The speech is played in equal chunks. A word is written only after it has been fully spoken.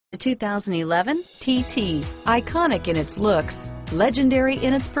The 2011 TT. Iconic in its looks, legendary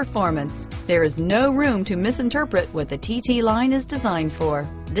in its performance, there is no room to misinterpret what the TT line is designed for.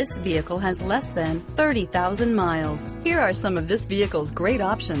 This vehicle has less than 30,000 miles. Here are some of this vehicle's great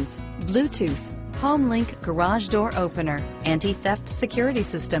options: Bluetooth, HomeLink garage door opener, anti-theft security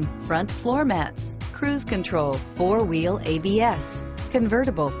system, front floor mats, cruise control, four-wheel ABS,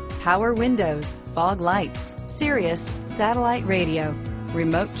 convertible, power windows, fog lights, SIRIUS satellite radio,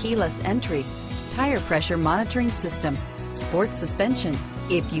 remote keyless entry, tire pressure monitoring system, sports suspension.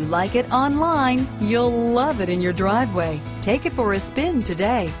 If you like it online, you'll love it in your driveway. Take it for a spin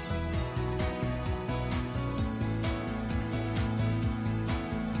today.